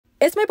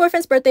It's my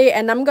boyfriend's birthday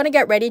and I'm gonna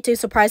get ready to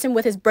surprise him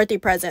with his birthday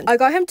present. I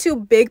got him 2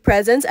 big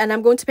presents and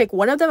I'm going to pick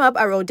one of them up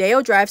at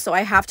Rodeo Drive, so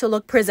I have to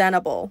look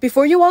presentable.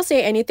 Before you all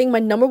say anything,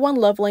 my #1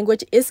 love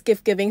language is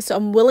gift giving, so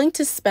I'm willing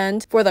to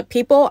spend for the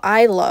people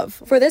I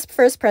love. For this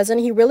first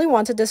present, he really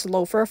wanted this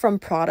loafer from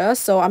Prada,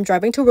 so I'm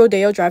driving to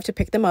Rodeo Drive to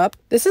pick them up.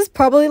 This is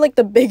probably like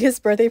the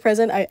biggest birthday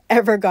present I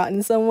ever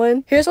gotten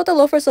someone. Here's what the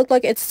loafers look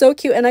like. It's so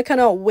cute and I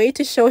cannot wait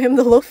to show him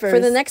the loafers. For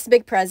the next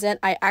big present,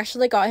 I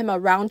actually got him a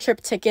round trip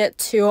ticket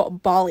to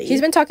Bali. He's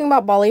been talking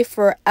about Bali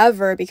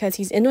forever because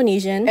he's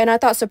Indonesian, and I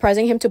thought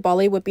surprising him to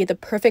Bali would be the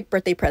perfect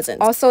birthday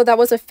present. Also, that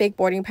was a fake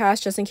boarding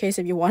pass just in case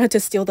if you wanted to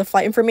steal the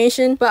flight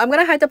information. But I'm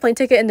gonna hide the plane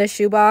ticket in the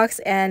shoebox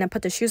and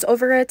put the shoes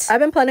over it. I've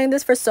been planning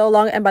this for so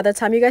long, and by the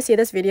time you guys see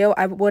this video,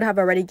 I would have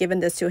already given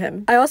this to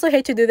him. I also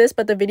hate to do this,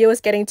 but the video is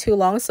getting too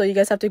long, so you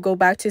guys have to go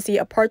back to see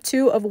a part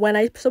 2 of when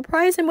I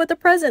surprise him with a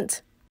present.